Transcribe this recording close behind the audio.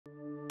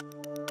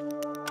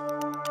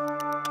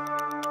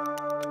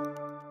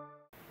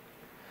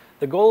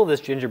The goal of this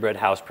Gingerbread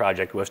House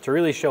project was to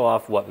really show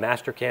off what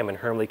Mastercam and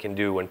Hermly can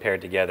do when paired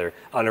together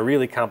on a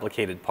really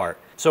complicated part.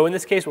 So in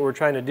this case, what we're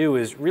trying to do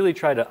is really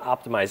try to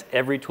optimize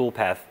every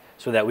toolpath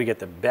so that we get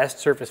the best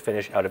surface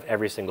finish out of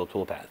every single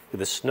toolpath.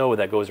 The snow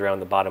that goes around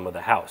the bottom of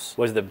the house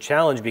was the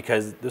challenge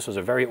because this was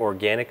a very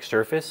organic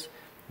surface,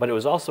 but it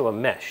was also a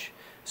mesh.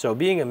 So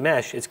being a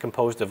mesh, it's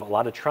composed of a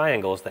lot of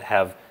triangles that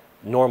have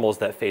normals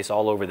that face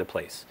all over the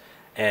place.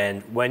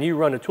 And when you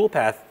run a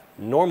toolpath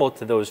normal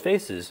to those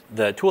faces,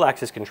 the tool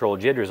axis control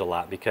jitters a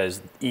lot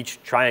because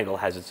each triangle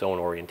has its own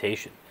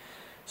orientation.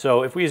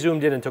 So if we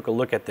zoomed in and took a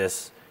look at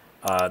this,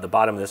 the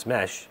bottom of this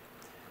mesh,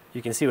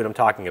 you can see what I'm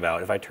talking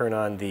about. If I turn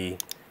on the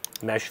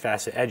mesh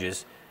facet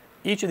edges,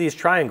 each of these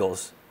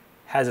triangles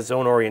has its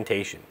own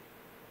orientation.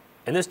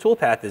 And this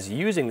toolpath is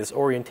using this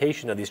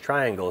orientation of these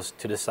triangles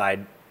to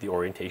decide the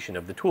orientation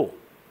of the tool.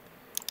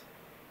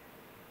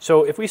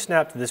 So if we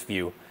snap to this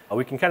view,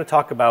 we can kind of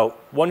talk about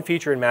one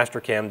feature in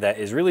Mastercam that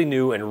is really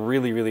new and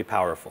really, really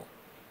powerful.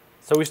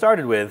 So we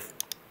started with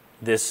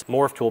this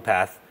morph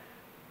toolpath.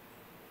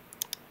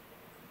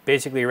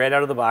 Basically, right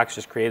out of the box,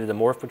 just created a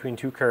morph between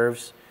two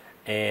curves.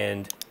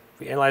 And if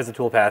we analyze the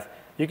toolpath,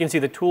 you can see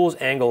the tool's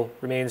angle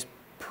remains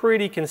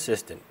pretty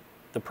consistent.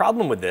 The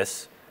problem with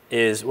this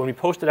is when we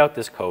posted out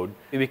this code,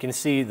 we can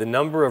see the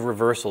number of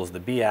reversals the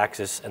B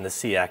axis and the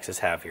C axis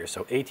have here.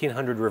 So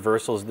 1800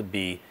 reversals of the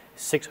B,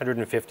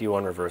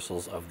 651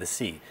 reversals of the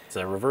C. So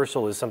a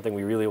reversal is something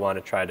we really want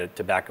to try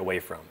to back away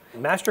from.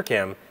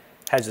 Mastercam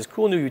has this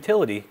cool new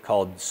utility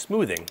called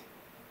smoothing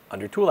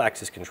under tool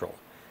axis control.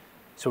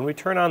 So when we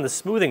turn on the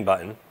smoothing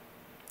button,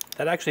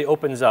 that actually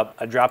opens up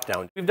a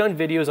drop-down. We've done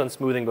videos on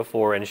smoothing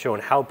before and shown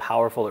how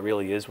powerful it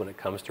really is when it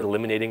comes to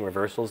eliminating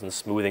reversals and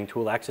smoothing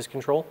tool axis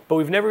control, but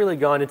we've never really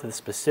gone into the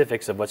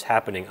specifics of what's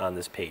happening on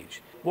this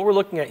page. What we're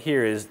looking at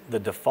here is the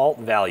default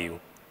value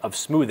of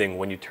smoothing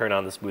when you turn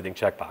on the smoothing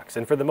checkbox.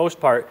 And for the most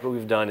part, what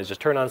we've done is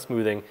just turn on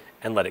smoothing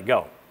and let it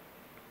go.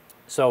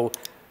 So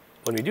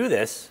when we do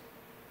this,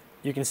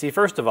 you can see,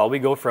 first of all, we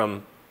go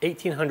from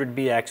 1800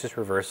 B-axis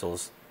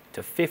reversals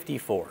to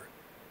 54.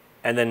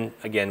 And then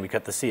again, we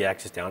cut the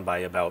C-axis down by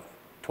about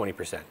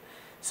 20%.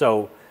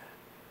 So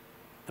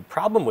the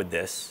problem with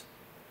this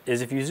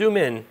is if you zoom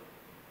in,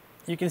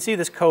 you can see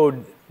this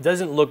code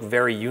doesn't look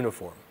very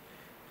uniform.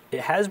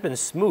 It has been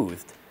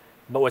smoothed,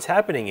 but what's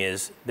happening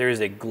is there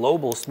is a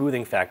global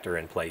smoothing factor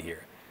in play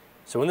here.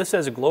 So when this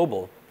says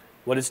global,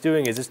 what it's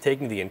doing is it's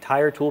taking the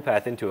entire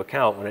toolpath into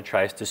account when it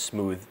tries to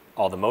smooth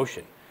all the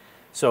motion.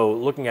 So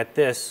looking at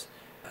this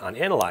on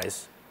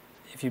Analyze,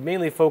 if you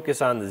mainly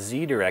focus on the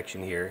Z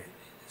direction here,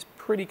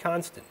 pretty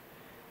constant.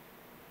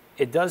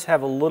 It does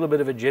have a little bit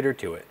of a jitter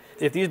to it.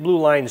 If these blue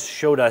lines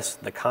showed us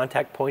the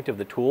contact point of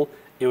the tool,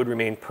 it would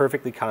remain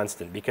perfectly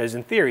constant because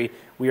in theory,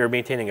 we are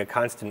maintaining a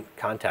constant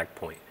contact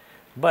point.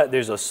 But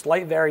there's a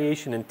slight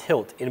variation in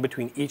tilt in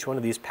between each one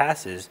of these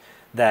passes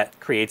that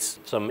creates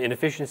some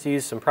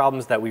inefficiencies, some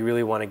problems that we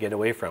really want to get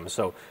away from.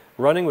 So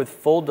running with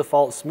full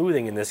default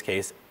smoothing in this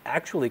case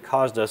actually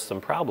caused us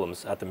some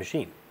problems at the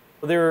machine.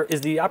 There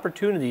is the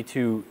opportunity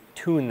to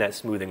tune that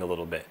smoothing a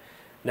little bit.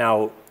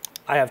 Now,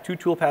 I have two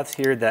toolpaths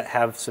here that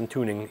have some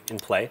tuning in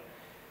play.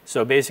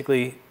 So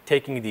basically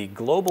taking the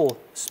global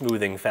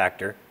smoothing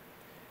factor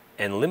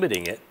and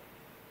limiting it.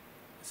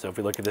 So if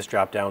we look at this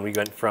drop down, we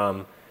went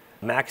from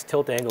max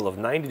tilt angle of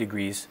 90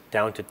 degrees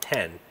down to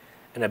 10.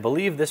 And I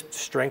believe this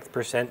strength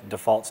percent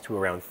defaults to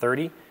around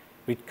 30.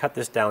 We cut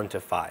this down to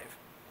 5.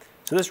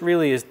 So this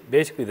really is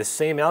basically the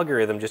same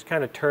algorithm, just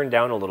kind of turned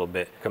down a little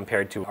bit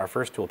compared to our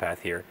first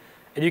toolpath here.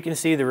 And you can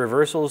see the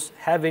reversals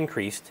have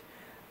increased.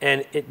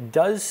 And it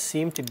does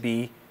seem to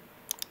be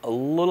a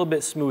little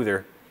bit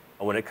smoother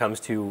when it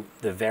comes to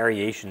the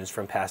variations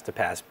from pass to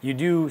pass. You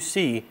do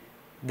see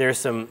there's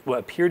some what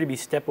appear to be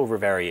step over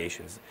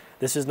variations.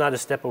 This is not a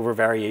step over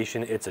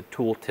variation, it's a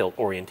tool tilt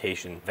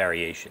orientation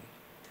variation.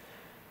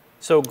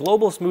 So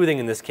global smoothing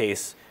in this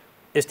case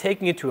is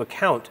taking into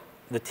account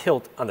the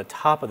tilt on the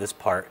top of this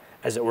part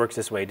as it works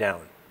its way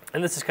down.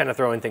 And this is kind of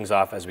throwing things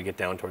off as we get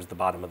down towards the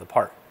bottom of the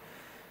part.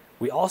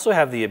 We also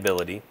have the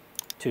ability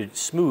to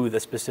smooth a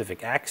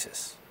specific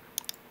axis.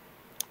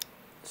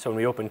 So when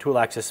we open tool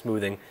axis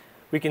smoothing,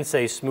 we can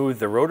say smooth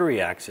the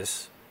rotary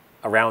axis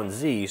around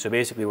Z. So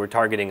basically we're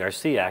targeting our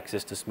C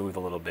axis to smooth a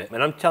little bit.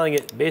 And I'm telling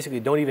it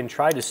basically don't even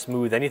try to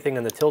smooth anything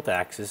on the tilt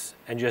axis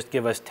and just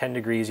give us 10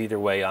 degrees either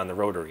way on the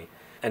rotary.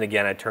 And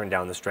again, I turn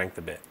down the strength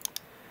a bit.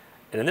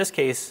 And in this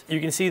case, you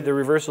can see the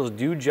reversals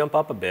do jump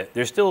up a bit.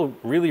 They're still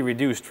really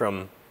reduced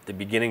from the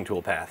beginning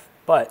toolpath,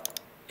 but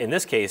in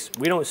this case,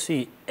 we don't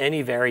see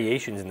any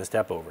variations in the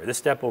step over. This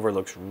step over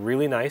looks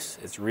really nice.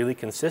 It's really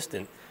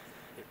consistent.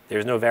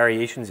 There's no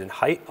variations in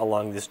height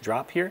along this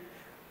drop here.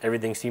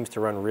 Everything seems to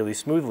run really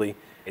smoothly.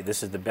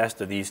 This is the best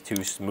of these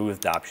two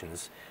smoothed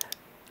options.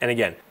 And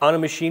again, on a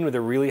machine with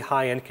a really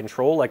high-end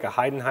control like a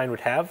Heidenhain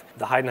would have,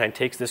 the Heidenhain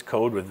takes this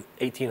code with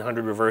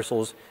 1800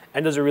 reversals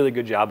and does a really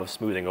good job of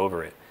smoothing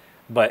over it.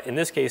 But in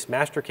this case,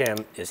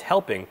 Mastercam is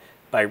helping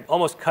by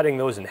almost cutting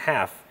those in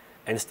half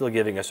and still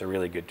giving us a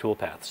really good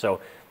toolpath.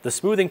 So the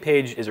smoothing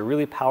page is a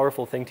really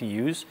powerful thing to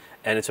use,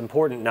 and it's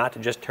important not to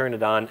just turn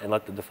it on and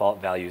let the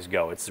default values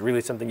go. It's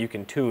really something you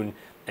can tune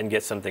and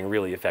get something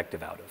really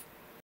effective out of.